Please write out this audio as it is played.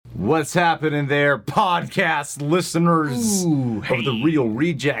What's happening there, podcast listeners Ooh, hey. of the Real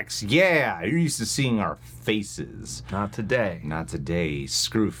Rejects? Yeah, you're used to seeing our faces. Not today. Not today.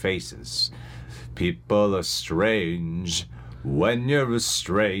 Screw faces. People are strange when you're a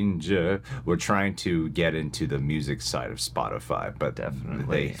stranger. We're trying to get into the music side of Spotify, but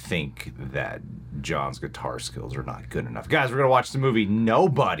Definitely. they think that John's guitar skills are not good enough. Guys, we're going to watch the movie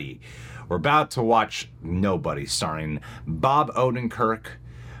Nobody. We're about to watch Nobody, starring Bob Odenkirk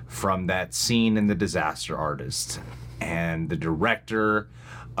from that scene in The Disaster Artist, and the director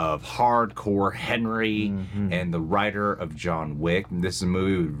of Hardcore Henry, and the writer of John Wick. This is a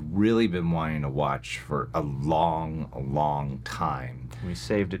movie we've really been wanting to watch for a long time. We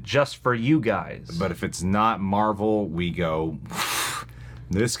saved it just for you guys. But if it's not Marvel, we go,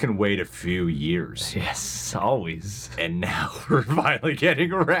 this can wait a few years. yes, always. And now we're finally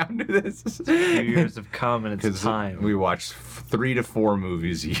getting around to this. 2 years have come and it's time. We watch 3 to 4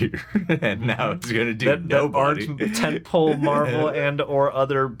 movies a year, and now it's gonna do that Nobody. aren't tentpole Marvel and or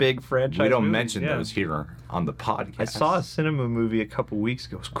other big franchise We don't movies. mention Yeah. those here on the podcast. I saw a cinema movie a couple weeks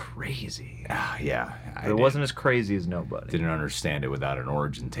ago. It was crazy. Yeah. It wasn't as crazy as Nobody. Didn't understand it without an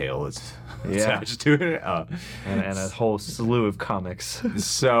origin tale. It's Yeah. attached to it. And a whole slew of comics.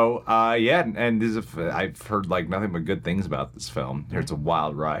 So, and this is I've heard like nothing but good things about this film. It's a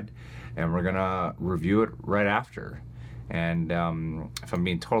wild ride, and we're gonna review it right after. And if I'm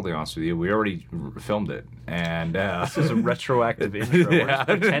being totally honest with you, we already filmed it, and This is a retroactive intro. We're Yeah. just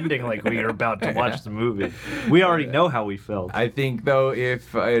pretending like we are about to watch the movie. We already know how we felt. I think though,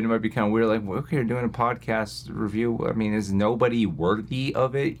 if it might be kind of weird, like, well, okay, you're doing a podcast review. I mean, is Nobody worthy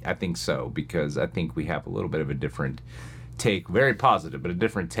of it? I think so, because I think we have a little bit of a different take, very positive, but a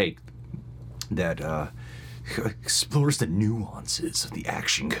different take that explores the nuances of the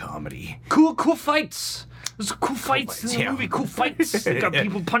action comedy. Cool fights. There's cool fights in the Yeah. movie. Cool fights. They got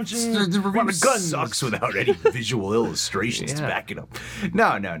people punching The a lot review of guns. sucks without any visual illustrations to Yeah. back it up. No.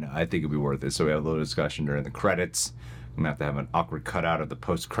 I think it'd be worth it. So we have a little discussion during the credits. I'm gonna have an awkward cutout of the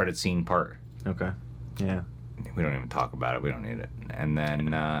post-credit scene part. Okay. Yeah. We don't even talk about it. We don't need it. And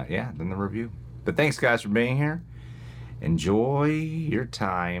then, then the review. But thanks, guys, for being here. Enjoy your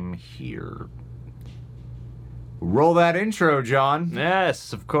time here. Roll that intro, John.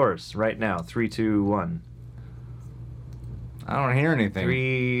 Yes, of course. Right now. 3, 2, 1. I don't hear anything.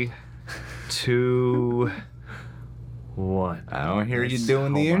 3, 2, 1. I don't hear you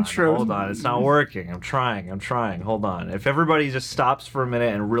doing the Hold on, intro. Hold on. It's not working. I'm trying. Hold on. If everybody just stops for a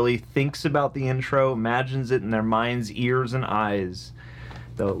minute and really thinks about the intro, imagines it in their mind's ears and eyes,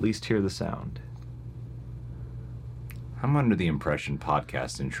 they'll at least hear the sound. I'm under the impression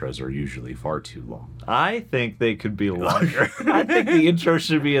podcast intros are usually far too long. I think they could be longer. I think the intro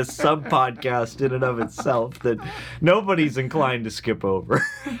should be a sub-podcast in and of itself that nobody's inclined to skip over.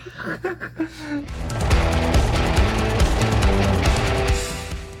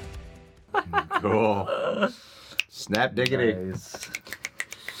 Cool. Snap diggity. Nice.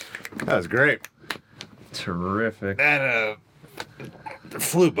 That was great. Terrific. That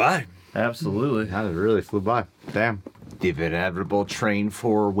flew by. Absolutely. That really flew by. Damn. The inevitable train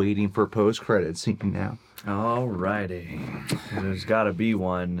for waiting for post-credit scene now. Alrighty. There's got to be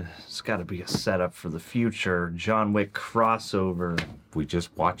one. It's got to be a setup for the future. John Wick crossover. We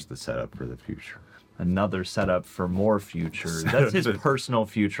just watched the setup for the future. Another setup for more future. That's his personal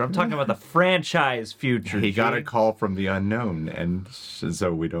future. I'm talking about the franchise future. He got a Jake. call from the unknown, and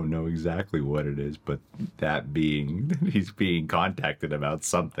so we don't know exactly what it is, but that being, he's being contacted about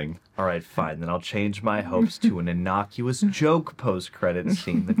something. All right, fine. Then I'll change my hopes to an innocuous joke post-credit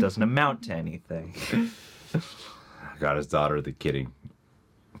scene that doesn't amount to anything. Got his daughter the kitty.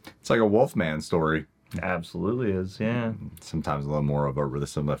 It's like a Wolfman story. Absolutely is, yeah. Sometimes a little more of a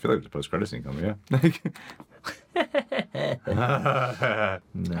rhythm. I feel like there's a post-credit scene coming, yeah.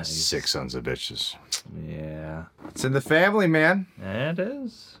 Nice. Sick sons of bitches. Yeah. It's in the family, man. It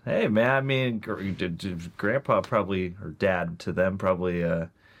is. Hey, man, I mean, Grandpa probably, or Dad to them, probably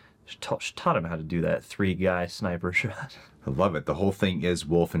taught him how to do that 3-guy sniper shot. I love it. The whole thing is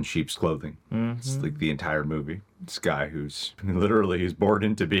wolf in sheep's clothing. It's like the entire movie. This guy who's literally he's born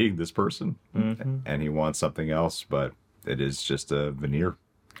into being this person, and he wants something else, but it is just a veneer.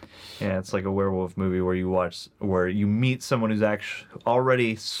 Yeah, it's like a werewolf movie where you meet someone who's actually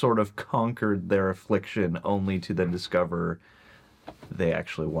already sort of conquered their affliction, only to then discover they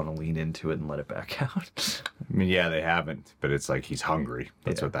actually want to lean into it and let it back out. I mean, yeah, they haven't, but it's like he's hungry.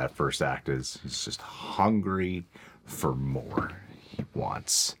 That's Yeah. what that first act is. He's just hungry for more. He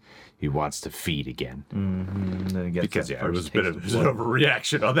wants to feed again. And then it gets Because that yeah, it was first a bit taste of an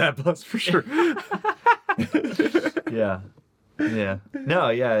overreaction on that bus for sure. Yeah. Yeah. No,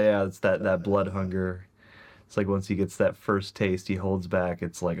 yeah. It's that blood hunger. It's like once he gets that first taste, he holds back.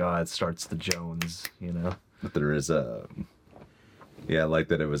 It's like, it starts the Jones, you know? But there is a, yeah, I like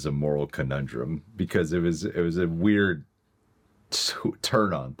that it was a moral conundrum because it was a weird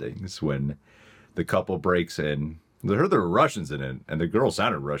turn on things when the couple breaks in. They heard there were Russians in it, and the girl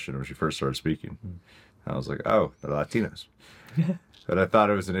sounded Russian when she first started speaking. I was like, oh, they're Latinos. But I thought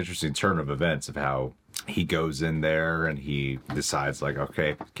it was an interesting turn of events of how he goes in there and he decides, like,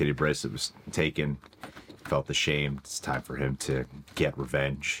 okay, Kitty bracelet was taken, felt ashamed. It's time for him to get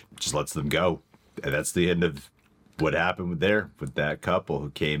revenge. Just lets them go. And that's the end of what happened with that couple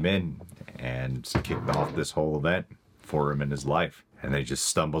who came in and kicked off this whole event for him in his life. And then he just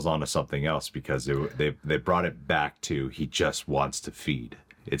stumbles onto something else because they brought it back to he just wants to feed.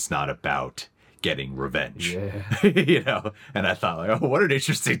 It's not about getting revenge. Yeah. You know? And I thought, like, oh, what an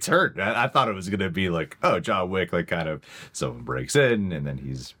interesting turn. I thought it was going to be like, oh, John Wick, like kind of someone breaks in and then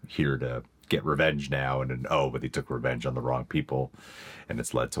he's here to get revenge now. And then, but he took revenge on the wrong people. And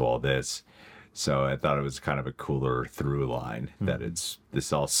it's led to all this. So I thought it was kind of a cooler through line that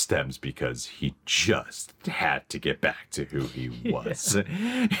this all stems because he just had to get back to who he was,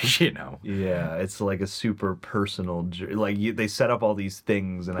 you know? Yeah, it's like a super personal, they set up all these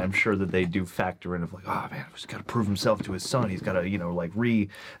things, and I'm sure that they do factor in of like, oh man, he's got to prove himself to his son. He's got to, like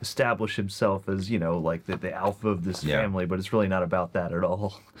re-establish himself as, like the alpha of this family, but it's really not about that at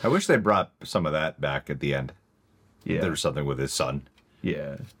all. I wish they brought some of that back at the end. Yeah. There was something with his son.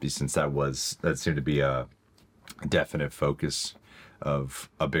 Yeah. Since that seemed to be a definite focus of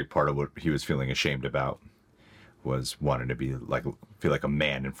a big part of what he was feeling ashamed about was wanting to feel like a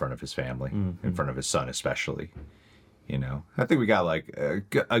man in front of his family, in front of his son especially. You know, I think we got like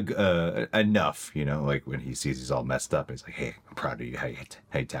enough. You know, like when he sees he's all messed up, he's like, "Hey, I'm proud of you. How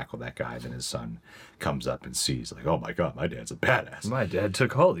you tackle that guy." Then his son comes up and sees, like, "Oh my God, my dad's a badass. My dad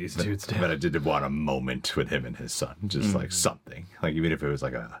took all these dudes down." But I did want a moment with him and his son, just like something, like even if it was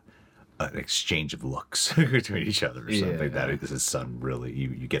like an exchange of looks between each other or something. That is his son. Really,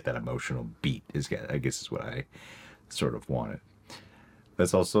 you get that emotional beat. I guess is what I sort of wanted.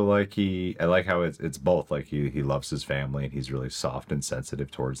 That's also like I like how it's both. Like he loves his family and he's really soft and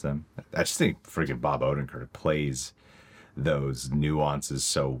sensitive towards them. I just think freaking Bob Odenkirk plays those nuances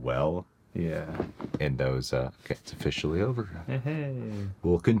so well. Yeah. And those, okay, it's officially over. Hey.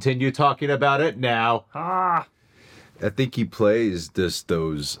 We'll continue talking about it now. Ah. I think he plays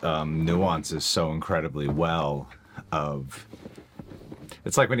those nuances so incredibly well of...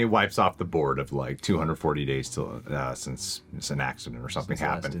 It's like when he wipes off the board of like 240 days till since an accident or something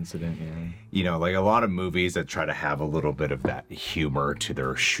happened. Last incident, yeah. You know, like a lot of movies that try to have a little bit of that humor to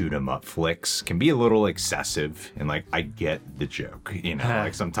their shoot 'em up flicks can be a little excessive. And like, I get the joke, you know,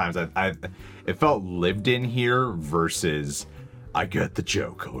 like sometimes it felt lived in here versus I get the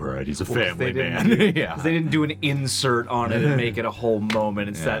joke. All right, he's a family man. Yeah, they didn't do an insert on it and make it a whole moment.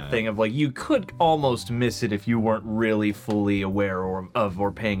 It's that thing of like you could almost miss it if you weren't really fully aware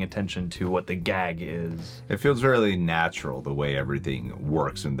or paying attention to what the gag is. It feels really natural the way everything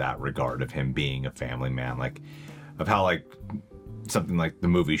works in that regard of him being a family man, like of how like something like the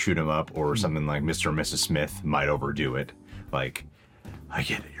movie Shoot 'Em Up or something like Mr. and Mrs. Smith might overdo it, like. I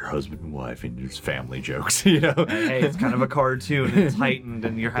get it, your husband and wife and there's family jokes, you know? Hey, it's kind of a cartoon, it's heightened,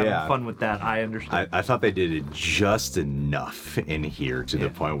 and you're having fun with that. I understand. I thought they did it just enough in here to the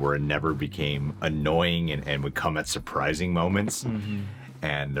point where it never became annoying and would come at surprising moments.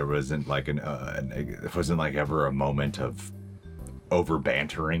 And there wasn't like it wasn't like ever a moment of over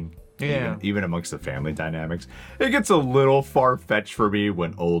bantering. Yeah. Even amongst the family dynamics. It gets a little far-fetched for me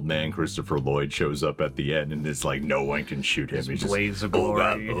when old man Christopher Lloyd shows up at the end and it's like no one can shoot him. He's blaze of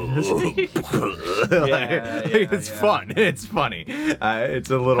glory. It's fun. It's funny.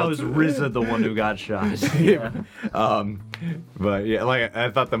 It's a little... How is RZA the one who got shot? But yeah, like I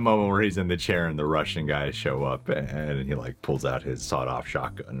thought the moment where he's in the chair and the Russian guys show up and he like pulls out his sawed-off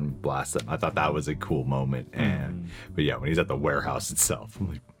shotgun and blasts them. I thought that was a cool moment. But yeah, when he's at the warehouse itself, I'm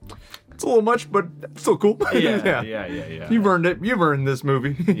like, it's a little much, but it's still cool. Yeah. You've earned it. You've earned this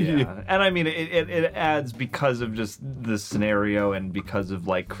movie. Yeah. And I mean, it adds because of just the scenario and because of,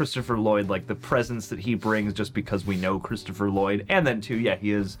 like, Christopher Lloyd, like, the presence that he brings just because we know Christopher Lloyd. And then, too,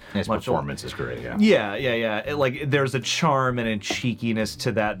 he is... His performance is great, Yeah. Like, there's a charm and a cheekiness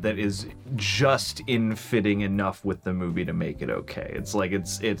to that is just in fitting enough with the movie to make it okay. It's like,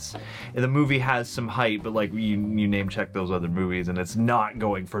 it's the movie has some height, but, like, you name check those other movies, and it's not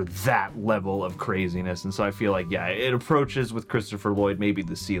going for that level of craziness. And so I feel like it approaches with Christopher Lloyd maybe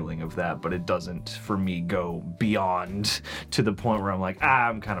the ceiling of that, but it doesn't for me go beyond to the point where I'm like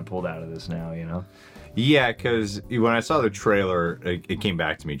I'm kind of pulled out of this now, you know. Yeah, because when I saw the trailer, it came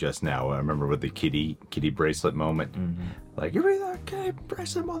back to me just now. I remember with the kitty bracelet moment. Mm-hmm. Like, you're that kitty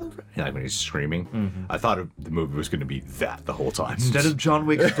bracelet, motherfucker. Like when he's screaming. Mm-hmm. I thought the movie was going to be that the whole time. Instead of John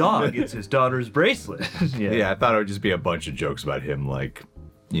Wick's dog, it's his daughter's bracelet. Yeah, I thought it would just be a bunch of jokes about him, like,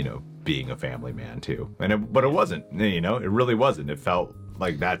 you know, being a family man too. But it wasn't. You know, it really wasn't. It felt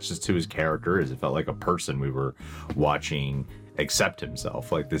like that's just who his character is. It felt like a person we were watching accept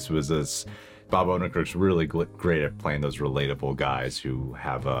himself. Like this was this. Bob Odenkirk's really great at playing those relatable guys who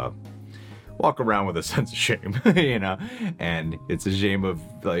have walk around with a sense of shame, you know, and it's a shame of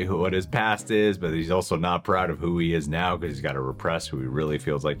like what his past is, but he's also not proud of who he is now because he's got to repress who he really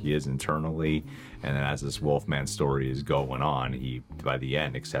feels like he is internally. And then as this Wolfman story is going on, he by the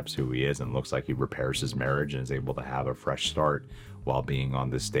end accepts who he is and looks like he repairs his marriage and is able to have a fresh start while being on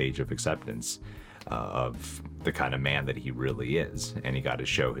this stage of acceptance of the kind of man that he really is, and he got to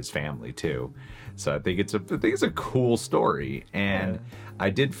show his family too. So I think it's a cool story, and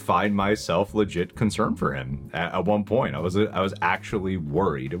I did find myself legit concerned for him at one point. I was actually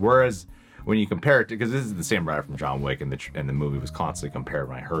worried. Whereas when you compare it to, because this is the same writer from John Wick, and the movie was constantly compared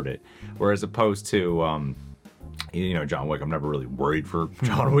when I heard it, whereas opposed to you know, John Wick, I'm never really worried for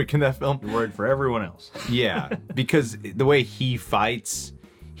John Wick in that film. You're worried for everyone else. Yeah, because the way he fights,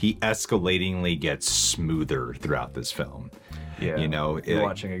 he escalatingly gets smoother throughout this film. Yeah, you know, you're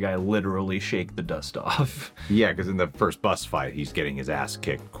watching a guy literally shake the dust off. Yeah, because in the first bus fight, he's getting his ass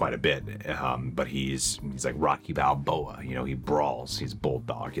kicked quite a bit. But he's like Rocky Balboa. You know, he brawls. He's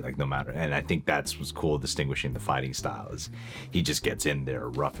bulldog. He, like, no matter. And I think that's what's cool, distinguishing the fighting style is he just gets in there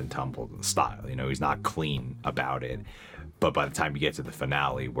rough and tumble style. You know, he's not clean about it. But by the time you get to the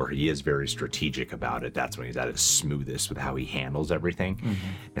finale, where he is very strategic about it, that's when he's at his smoothest with how he handles everything. Mm-hmm.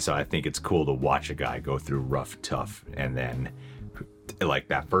 And so I think it's cool to watch a guy go through rough, tough, and then, like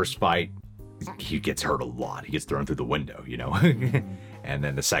that first fight, he gets hurt a lot. He gets thrown through the window, you know? And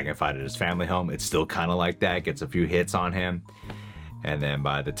then the second fight at his family home, it's still kind of like that. Gets a few hits on him. And then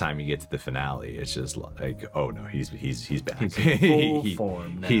by the time you get to the finale, it's just like, oh no, he's back. He's in full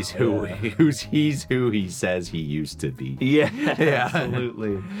form now. He's who he says he used to be. Yeah,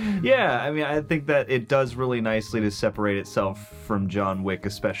 absolutely. Yeah, I mean, I think that it does really nicely to separate itself from John Wick,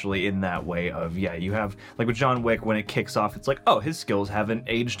 especially in that way of, yeah, you have, like with John Wick, when it kicks off, it's like, oh, his skills haven't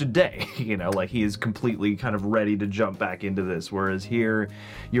aged a day. You know, like he is completely kind of ready to jump back into this. Whereas here,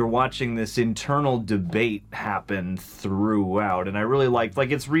 you're watching this internal debate happen throughout. And I really like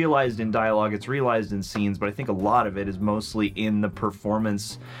it's realized in dialogue, it's realized in scenes, but I think a lot of it is mostly in the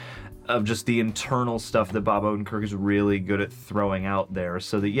performance of just the internal stuff that Bob Odenkirk is really good at throwing out there.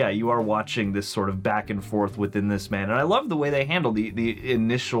 So that, yeah, you are watching this sort of back and forth within this man. And I love the way they handle the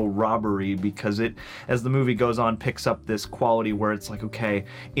initial robbery, because it, as the movie goes on, picks up this quality where it's like, okay,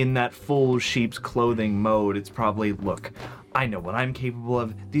 in that full sheep's clothing mode, it's probably, look, I know what I'm capable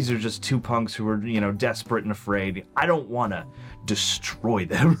of. These are just two punks who are, you know, desperate and afraid. I don't want to destroy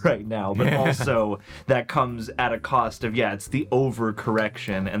them right now, but also that comes at a cost of, yeah, it's the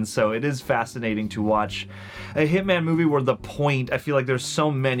overcorrection. And so it is fascinating to watch a Hitman movie where the point, I feel like there's so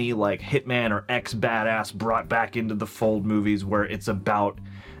many like Hitman or ex-badass brought back into the fold movies where it's about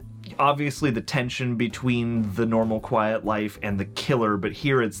obviously the tension between the normal quiet life and the killer, but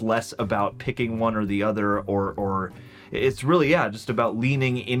here it's less about picking one or the other, or it's really, yeah, just about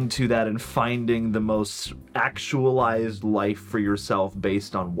leaning into that and finding the most actualized life for yourself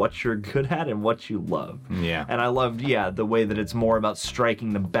based on what you're good at and what you love. Yeah. And I loved, yeah, the way that it's more about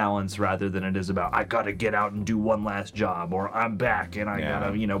striking the balance rather than it is about, I gotta get out and do one last job, or I'm back and I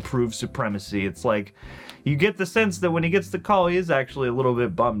gotta, you know, prove supremacy. It's like, you get the sense that when he gets the call, he is actually a little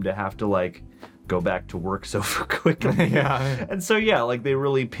bit bummed to have to, like, go back to work so quickly. Yeah. And so, yeah, like they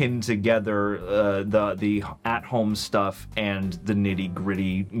really pinned together the at-home stuff and the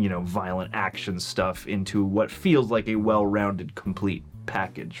nitty-gritty, you know, violent action stuff into what feels like a well-rounded, complete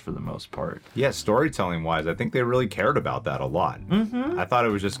package for the most part. Yeah, storytelling-wise, I think they really cared about that a lot. Mm-hmm. I thought it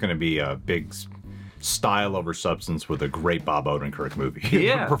was just going to be a big style over substance with a great Bob Odenkirk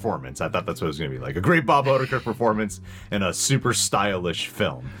movie performance. I thought that's what it was going to be, like a great Bob Odenkirk performance in a super stylish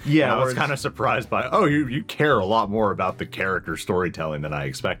film. Yeah, and I was kind of surprised by, you care a lot more about the character storytelling than I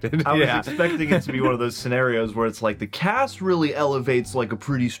expected. I was expecting it to be one of those scenarios where it's like the cast really elevates like a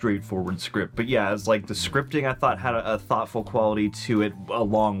pretty straightforward script, but yeah, it's like the scripting I thought had a thoughtful quality to it,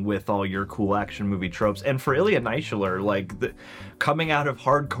 along with all your cool action movie tropes. And for Ilya Naishuller, like coming out of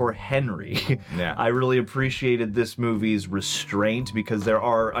Hardcore Henry, I really appreciated this movie's restraint because there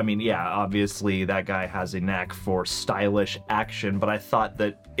are, I mean, yeah, obviously that guy has a knack for stylish action, but I thought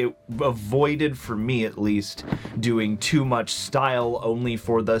that it avoided, for me at least, doing too much style only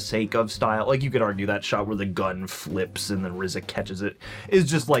for the sake of style. Like, you could argue that shot where the gun flips and then RZA catches it is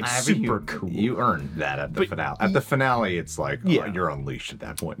just like super cool. You earned that at the finale. At the finale, it's like, Yeah. you're unleashed at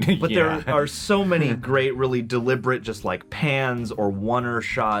that point. But Yeah. there are so many great, really deliberate, just like pans or one-er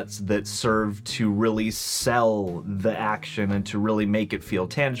shots that serve to really sell the action and to really make it feel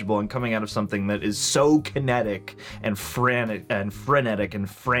tangible. And coming out of something that is so kinetic and frenetic and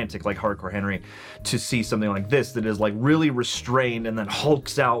frantic like Hardcore Henry, to see something like this that is like really restrained and then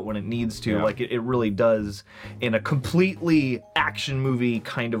hulks out when it needs to, Yeah. like it really does, in a completely action movie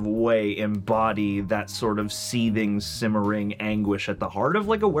kind of way, embody that sort of seething, simmering anguish at the heart of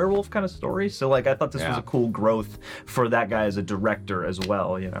like a werewolf kind of story. So like I thought this was Yeah. a cool growth for that guy as a director as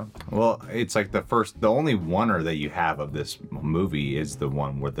well, you know. Well, it's like the only oneer that you have of this movie is the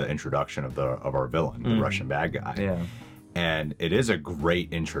one with the introduction of our villain, the Russian bad guy. Yeah. And it is a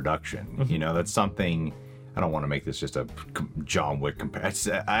great introduction. You know, that's something. I don't want to make this just a John Wick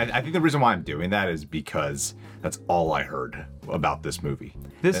comparison. I think the reason why I'm doing that is because that's all I heard about this movie.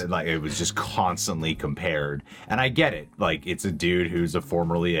 Like, it was just constantly compared, and I get it. Like, it's a dude who's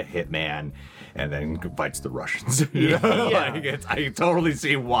formerly a hitman, and then fights the Russians. You know? Yeah. Like, I totally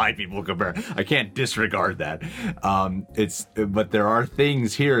see why people compare. I can't disregard that. But there are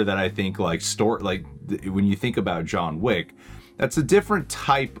things here that I think when you think about John Wick, that's a different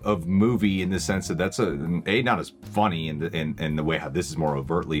type of movie in the sense that that's not as funny in the way how this is more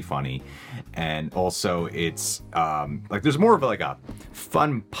overtly funny, and also it's like there's more of like a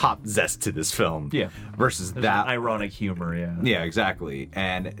fun pop zest to this film. Yeah. Versus There's that ironic humor, yeah. Yeah, exactly.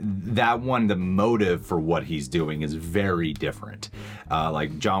 And that one, the motive for what he's doing is very different.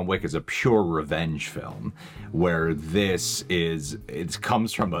 Like John Wick is a pure revenge film, where it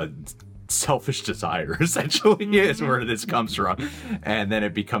comes from a selfish desire, essentially, is where this comes from. And then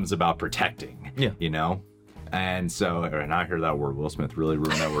it becomes about protecting, Yeah. you know? And so, and I hear that word, Will Smith really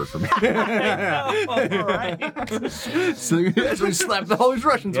ruined that word for me. All right. So that's when he slapped all these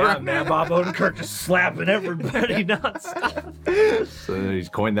Russians Yeah, around. man, Bob Odenkirk just slapping everybody nonstop. So he's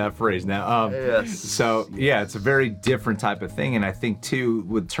coined that phrase now. Yes. So yeah, it's a very different type of thing, and I think too,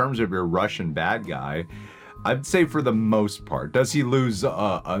 with terms of your Russian bad guy, I'd say for the most part, does he lose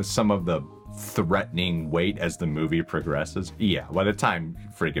some of the threatening weight as the movie progresses? Yeah. By the time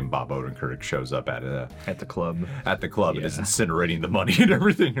freaking Bob Odenkirk shows up at the club and is incinerating the money and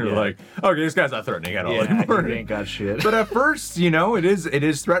everything, you're like, okay, this guy's not threatening at all Yeah, anymore. he ain't got shit. But at first, you know, it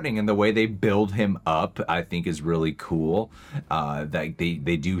is threatening, and the way they build him up, I think, is really cool. That they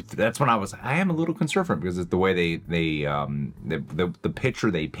do. That's when I am a little concerned for him, because it's the way the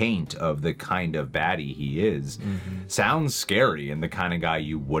picture they paint of the kind of baddie he is sounds scary and the kind of guy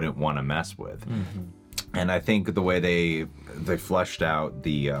you wouldn't want to mess with. And I think the way they fleshed out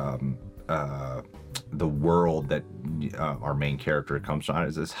the world that our main character comes from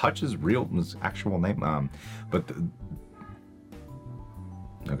is this Hutch's his actual name, but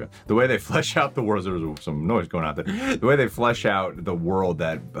the way they flesh out the world, there was some noise going out there. The way they flesh out the world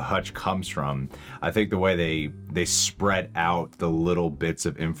that Hutch comes from, I think the way they spread out the little bits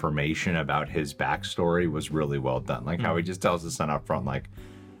of information about his backstory was really well done. Like how he just tells the son up front, like,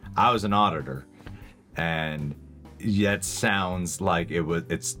 I was an auditor, and yet sounds like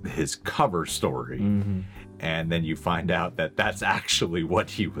it's his cover story. And then you find out that that's actually what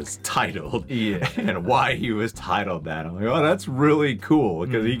he was titled, and why he was titled that. I'm like, oh, that's really cool,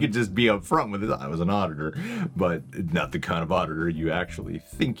 because he could just be upfront with it. I was an auditor, but not the kind of auditor you actually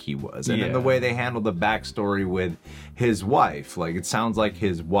think he was. And then the way they handled the backstory with his wife, like it sounds like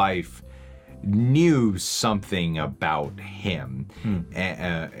his wife knew something about him,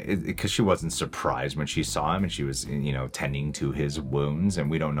 because she wasn't surprised when she saw him, and she was, you know, tending to his wounds, and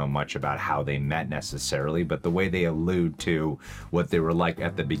we don't know much about how they met necessarily, but the way they allude to what they were like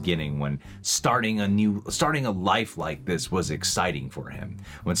at the beginning, when starting a life like this was exciting for him,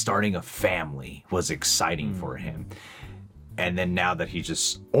 when starting a family was exciting for him. And then now that he's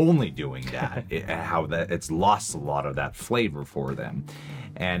just only doing that, how that it's lost a lot of that flavor for them.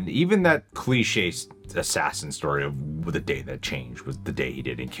 And even that cliche assassin story of the day that changed was the day he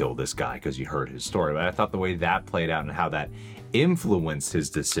didn't kill this guy because he heard his story. But I thought the way that played out and how that influenced his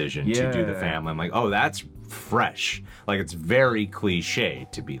decision to do the family, I'm like, oh, that's fresh. Like, it's very cliche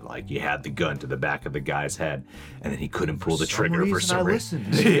to be like, you had the gun to the back of the guy's head and then he couldn't pull the trigger for some reason.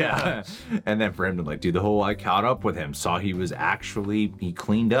 Yeah. And then for him to like do the whole, I caught up with him, saw he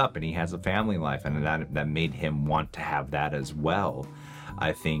cleaned up and he has a family life, and that made him want to have that as well.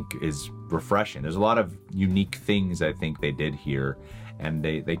 I think is refreshing. There's a lot of unique things I think they did here, and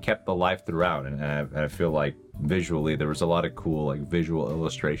they kept the life throughout. And I feel like visually there was a lot of cool like visual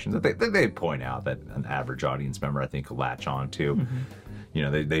illustrations that they point out that an average audience member I think could latch on to. You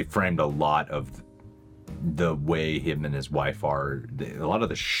know, they framed a lot of the way him and his wife are. A lot of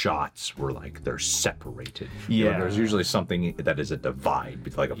the shots were like they're separated. You know, there's usually something that is a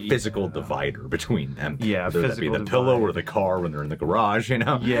divide, like a physical divider between them. Whether that be the pillow or the car when they're in the garage, you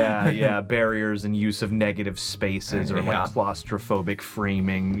know. Barriers and use of negative spaces or like claustrophobic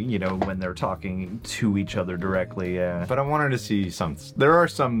framing, you know, when they're talking to each other directly. But I wanted to see there are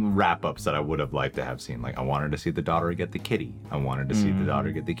some wrap-ups that I would have liked to have seen. Like I wanted to see the daughter get the kitty. I wanted to see the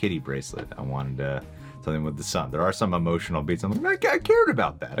daughter get the kitty bracelet. I wanted to something with the son. There are some emotional beats. I'm like, I cared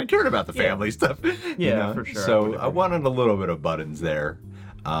about that. I cared about the family stuff. You know? For sure. So I wanted a little bit of buttons there.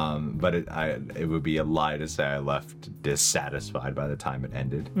 But it would be a lie to say I left dissatisfied by the time it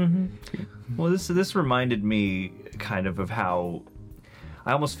ended. Well, this reminded me kind of how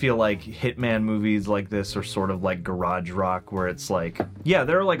I almost feel like Hitman movies like this are sort of like garage rock, where it's like, yeah,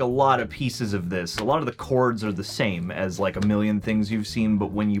 there are like a lot of pieces of this. A lot of the chords are the same as like a million things you've seen, but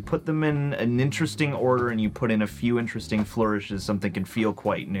when you put them in an interesting order and you put in a few interesting flourishes, something can feel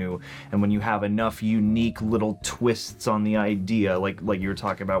quite new. And when you have enough unique little twists on the idea, like you were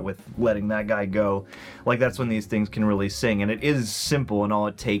talking about with letting that guy go, like that's when these things can really sing. And it is simple, and all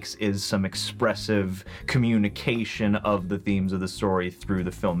it takes is some expressive communication of the themes of the story through the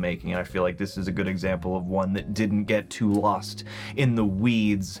filmmaking. And I feel like this is a good example of one that didn't get too lost in the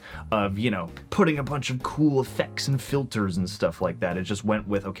weeds of, you know, putting a bunch of cool effects and filters and stuff like that. It just went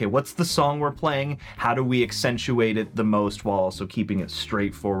with, okay, what's the song we're playing? How do we accentuate it the most while also keeping it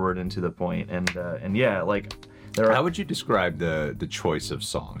straightforward and to the point? And yeah, like how would you describe the choice of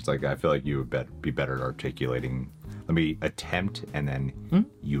songs? Like I feel like you would be better at articulating. Let me attempt, and then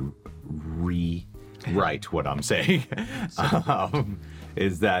you rewrite what I'm saying.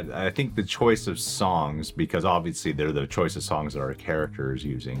 Is that I think the choice of songs, because obviously they're the choice of songs that our character is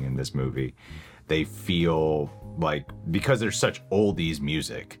using in this movie, they feel like, because they're such oldies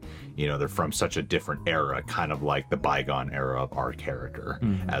music, you know, they're from such a different era, kind of like the bygone era of our character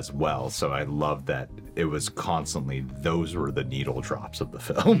as well. So I love that it was constantly, those were the needle drops of the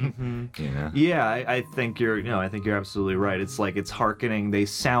film. You know? Yeah, I think you're absolutely right. It's like it's hearkening. They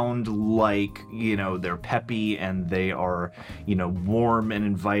sound like, you know, they're peppy and they are, you know, warm and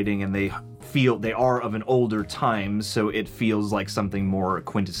inviting, and they are of an older time, so it feels like something more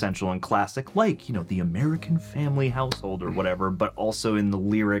quintessential and classic, like, you know, the American family household or whatever, but also in the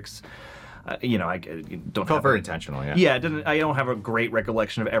lyrics. You know, I don't felt very intentional. Yeah, I don't have a great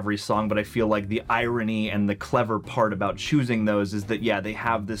recollection of every song, but I feel like the irony and the clever part about choosing those is that, yeah, they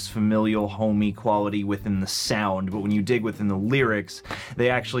have this familial, homey quality within the sound, but when you dig within the lyrics,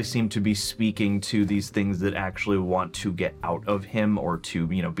 they actually seem to be speaking to these things that actually want to get out of him or to,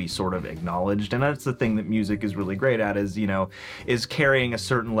 you know, be sort of acknowledged. And that's the thing that music is really great at, is, you know, is carrying a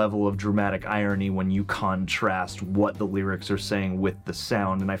certain level of dramatic irony when you contrast what the lyrics are saying with the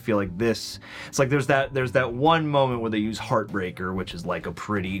sound. And I feel like it's like there's that one moment where they use Heartbreaker, which is like a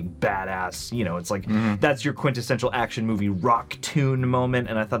pretty badass, you know, it's like that's your quintessential action movie rock tune moment,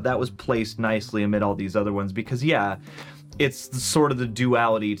 and I thought that was placed nicely amid all these other ones, because yeah, it's sort of the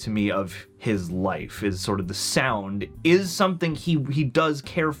duality to me of his life, is sort of the sound is something he does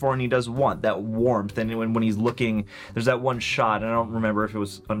care for and he does want, that warmth. And when he's looking, there's that one shot, and I don't remember if it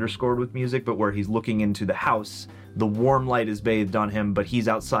was underscored with music, but where he's looking into the house, the warm light is bathed on him, but he's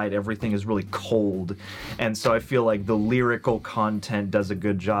outside, everything is really cold. And so I feel like the lyrical content does a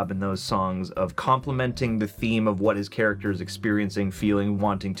good job in those songs of complementing the theme of what his character is experiencing, feeling,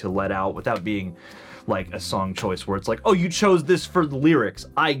 wanting to let out, without being like a song choice where it's like, oh, you chose this for the lyrics,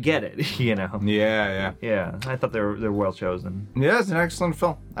 I get it, you know? Yeah. I thought they're well chosen. Yeah, it's an excellent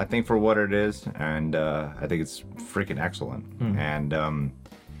film, I think, for what it is, and I think it's freaking excellent. And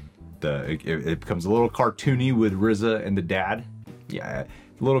it becomes a little cartoony with RZA and the dad. Yeah,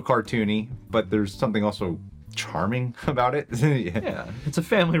 a little cartoony, but there's something also charming about it. Yeah, it's a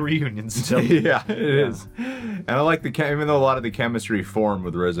family reunion still. Yeah, it is. And I like even though a lot of the chemistry formed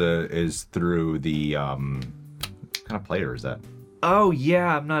with RZA is through the what kind of player is that? Oh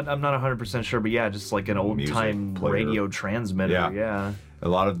yeah, I'm not 100% sure, but yeah, just like an old time radio transmitter. Yeah. A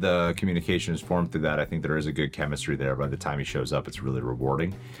lot of the communication is formed through that. I think there is a good chemistry there. By the time he shows up, it's really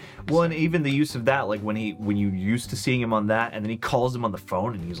rewarding. Well, and even the use of that, like when you used to seeing him on that, and then he calls him on the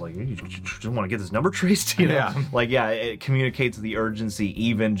phone, and he's like, "You just want to get this number traced," you know? Yeah. Like, yeah, it communicates the urgency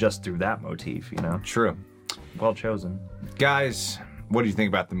even just through that motif, you know. True. Well chosen, guys. What do you think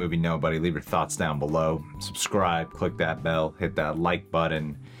about the movie Nobody? Leave your thoughts down below. Subscribe, click that bell, hit that like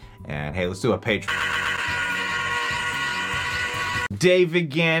button, and hey, let's do a Patreon. David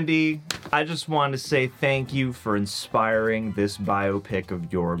Gandy, I just wanted to say thank you for inspiring this biopic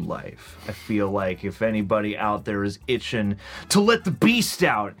of your life. I feel like if anybody out there is itching to let the beast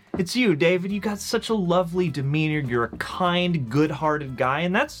out, it's you, David. You got such a lovely demeanor. You're a kind, good-hearted guy,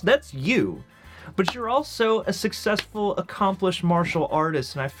 and that's you. But you're also a successful, accomplished martial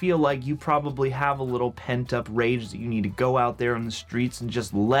artist, and I feel like you probably have a little pent-up rage that you need to go out there in the streets and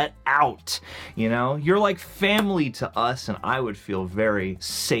just let out, you know? You're like family to us, and I would feel very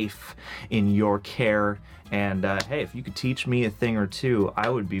safe in your care. And hey, if you could teach me a thing or two, I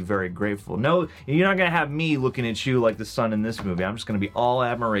would be very grateful. No, you're not gonna have me looking at you like the sun in this movie. I'm just gonna be all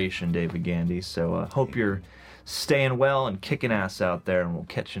admiration, David Gandy. So hope you're staying well and kicking ass out there, and we'll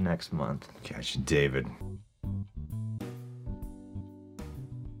catch you next month. Catch you, David.